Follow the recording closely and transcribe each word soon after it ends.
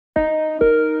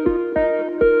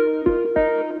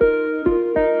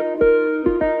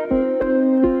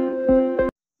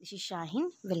This is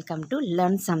Shahin. Welcome to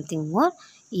Learn Something More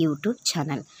YouTube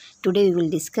channel. Today we will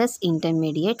discuss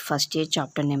intermediate first year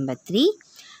chapter number 3,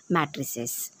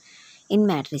 matrices. In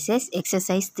matrices,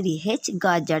 exercise 3H,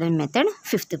 Gauss-Jordan method,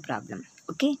 fifth problem.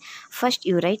 Okay, first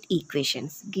you write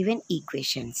equations. Given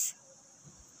equations: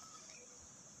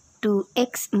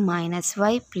 2x minus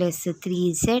y plus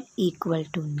 3z equal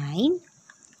to 9,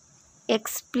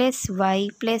 x plus y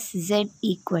plus z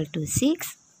equal to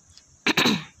 6,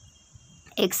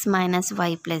 x minus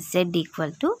y plus z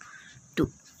equal to 2.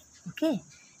 Okay,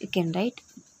 you can write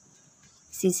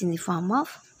this in the form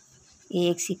of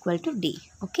ax equal to d.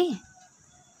 Okay,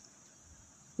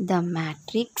 the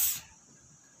matrix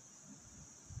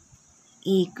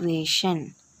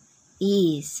equation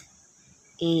is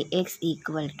ax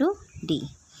equal to d.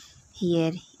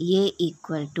 Here a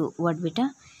equal to what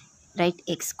beta? Write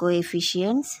x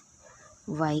coefficients,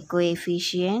 y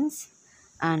coefficients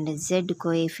and z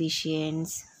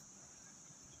coefficients.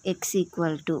 X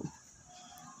equal to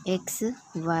x,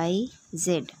 y,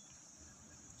 z.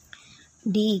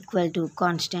 D equal to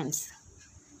constants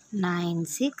 9,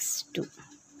 6, 2.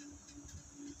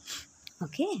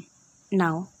 Okay,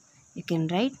 now you can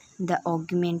write the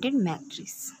augmented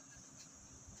matrix.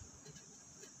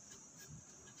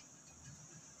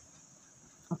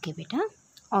 Okay beta,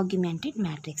 augmented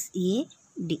matrix A,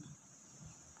 D.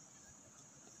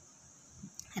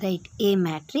 Write A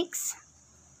matrix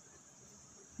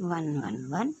 1, 1,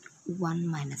 1, 1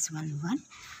 minus 1, 1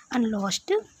 and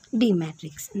last D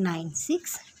matrix 9,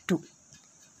 6, 2.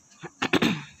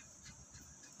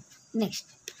 Next,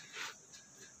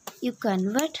 you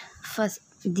convert first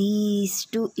these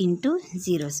two into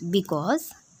zeros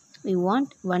because we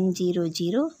want 1, 0,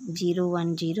 0, 0,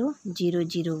 1, 0, 0,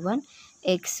 0, 1,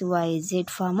 x, y, z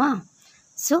form.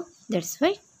 So that's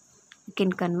why you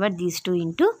can convert these two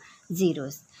into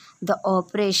zeros. The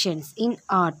operations in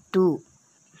R2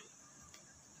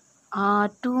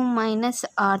 minus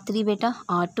R3 beta,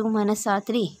 R2 minus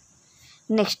R3.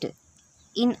 Next,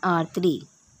 in R3,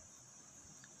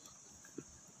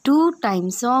 2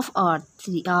 times of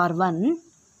R3,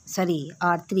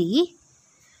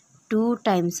 2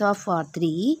 times of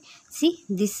R3. See,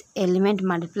 this element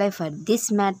multiply for this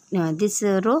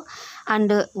row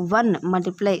and 1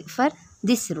 multiply for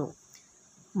this row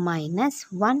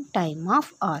minus 1 time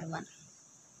of R1.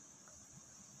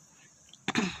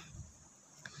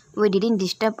 We didn't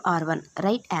disturb R1,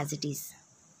 right as it is.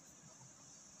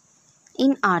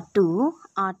 In R2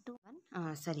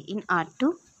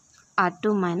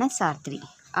 minus R3,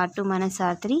 R2 minus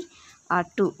R3,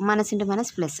 R2 minus into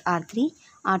minus plus R3,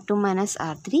 R2 minus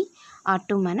R3,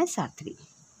 R2 minus R3.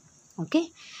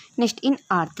 Okay, next in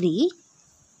R3,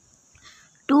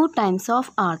 2 times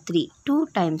of R3, 2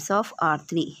 times of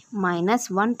R3 minus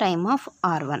 1 time of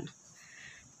R1.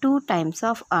 2 times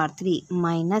of R3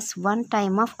 minus 1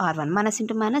 time of R1. Minus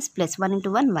into minus plus 1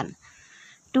 into 1, 1.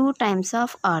 2 times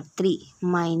of R3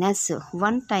 minus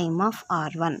 1 time of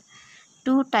R1.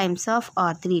 2 times of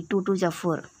R3, 2 to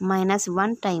 4, minus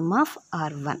 1 time of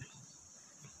R1.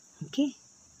 Okay.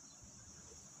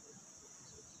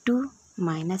 2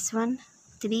 minus 1,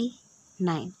 3,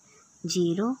 9.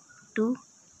 0, 2,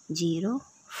 0,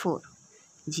 4.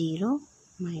 0,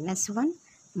 minus 1,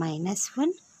 minus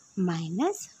 1,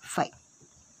 minus 5.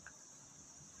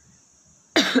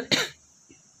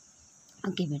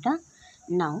 Okay beta.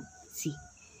 Now see.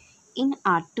 In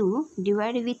R2,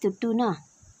 divide with 2 na.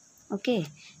 Okay.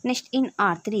 Next in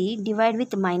R3, divide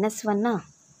with minus 1 na.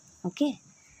 Okay.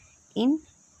 In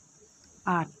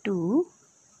R2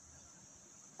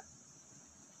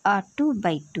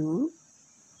 by 2.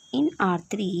 In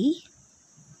R3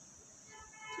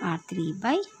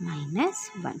 by minus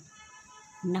 1.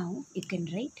 Now you can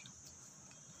write.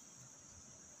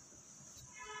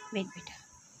 Wait beta.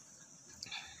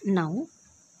 Now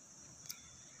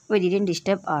we didn't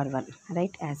disturb R1,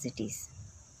 right as it is.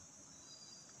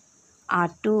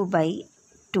 R2 by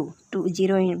 2,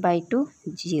 0 by 2,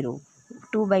 0,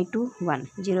 2 by 2, 1,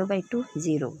 0 by 2,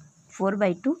 0, 4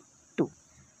 by 2, 2,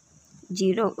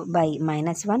 0 by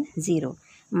minus 1, 0,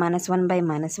 minus 1 by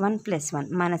minus 1 plus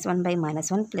 1, minus 1 by minus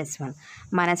 1 plus 1,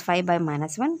 minus 5 by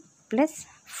minus 1 plus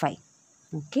 5.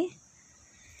 Okay.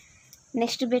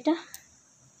 Next beta,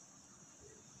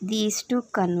 these two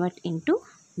convert into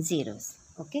zeros.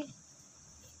 Okay.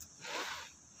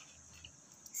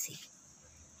 See,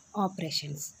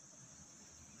 operations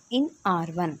in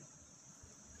R1.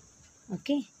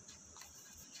 Okay,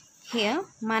 here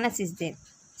minus is there,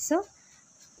 so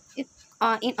if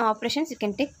in operations you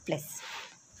can take plus.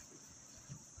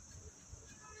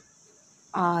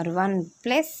 R1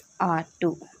 plus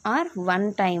R2 or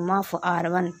 1 time of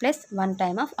R1 plus 1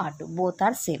 time of R2, both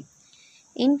are same.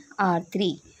 In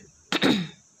R3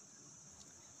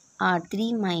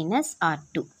 R3 minus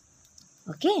R2.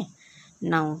 Okay,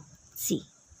 now see,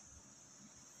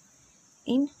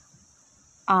 in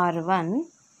R1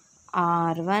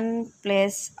 R1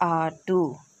 plus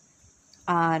R2,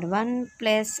 R1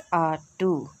 plus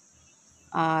R2,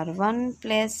 R1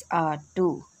 plus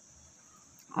R2,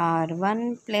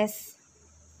 R1 plus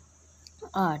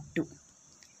R2.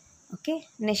 Okay,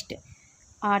 next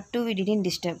R2 we didn't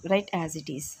disturb, right, as it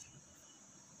is.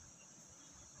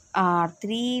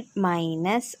 R3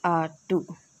 minus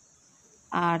R2,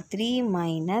 R3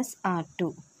 minus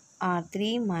R2,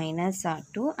 R3 minus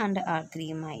R2 and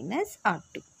R3 minus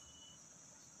R2.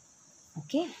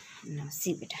 Okay, now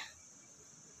see beta.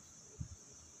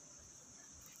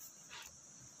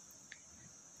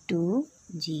 2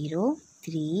 0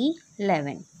 3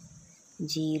 11,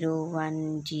 0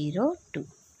 1 0 2,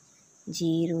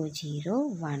 0 0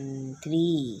 1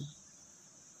 3.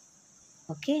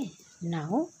 Okay,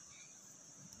 now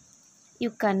you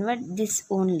convert this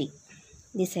only,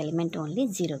 this element only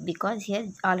 0, because here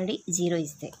already 0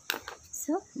 is there.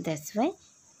 So that's why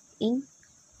in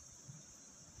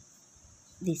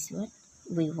this one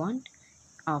we want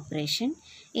operation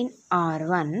in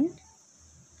R1,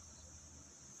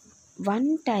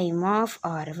 1 time of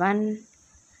R1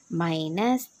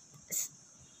 minus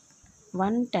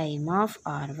 1 time of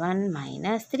R1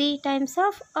 minus 3 times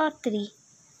of R3.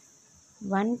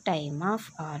 1 time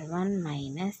of R1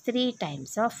 minus 3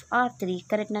 times of R3.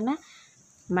 Correct, Nana?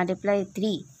 Multiply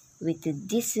 3 with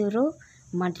this row,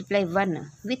 multiply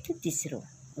 1 with this row.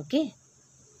 Okay.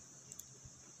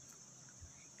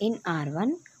 In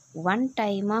R1, 1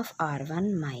 time of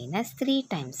R1 minus 3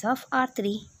 times of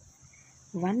R3.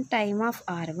 1 time of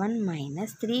R1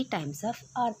 minus 3 times of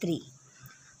R3.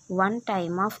 1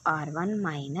 time of R1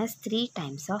 minus 3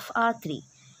 times of R3.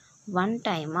 1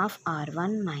 time of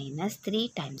R1 minus 3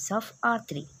 times of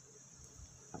R3.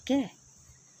 Okay.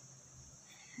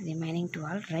 Remaining to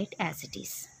all write as it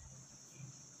is.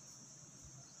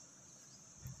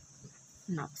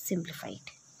 Now simplify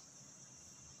it.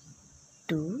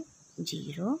 2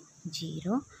 0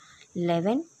 0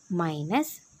 11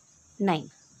 minus 9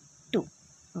 2.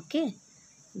 Okay.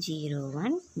 0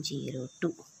 1 0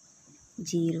 2,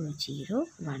 0 0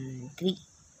 1 3.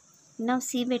 Now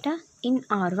see beta, in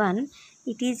R1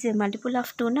 it is a multiple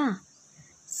of 2 na.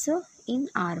 So in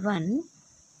R1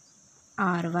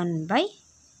 R1 by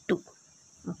 2.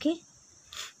 Okay.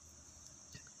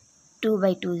 2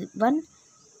 by 2 1,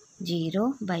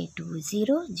 0 by 2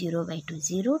 0, 0 by 2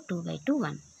 0, 2 by 2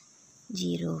 1,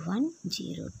 0 1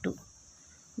 0 2,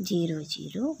 0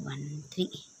 0 1 3.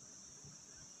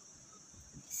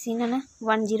 See Nana,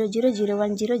 1 0 0 0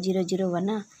 1 0 0 0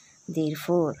 1.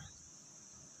 Therefore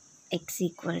x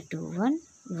equal to 1,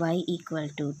 y equal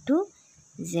to 2,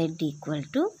 z equal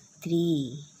to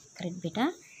 3. Correct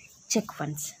beta? Check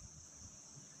once.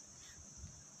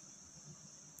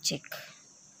 Check.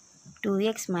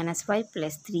 2x minus 5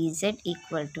 plus 3z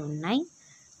equal to 9.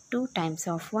 2 times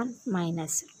of 1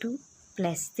 minus 2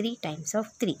 plus 3 times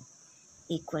of 3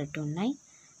 equal to 9.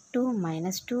 2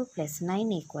 minus 2 plus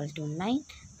 9 equal to 9.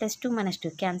 Plus 2 minus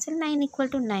 2 cancel, 9 equal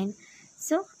to 9.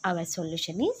 So our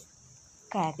solution is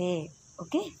correct.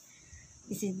 Okay.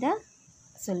 This is the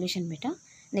solution beta.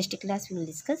 Next class we will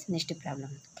discuss next problem.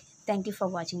 Thank you for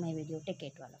watching my video. Take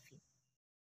care to all of you.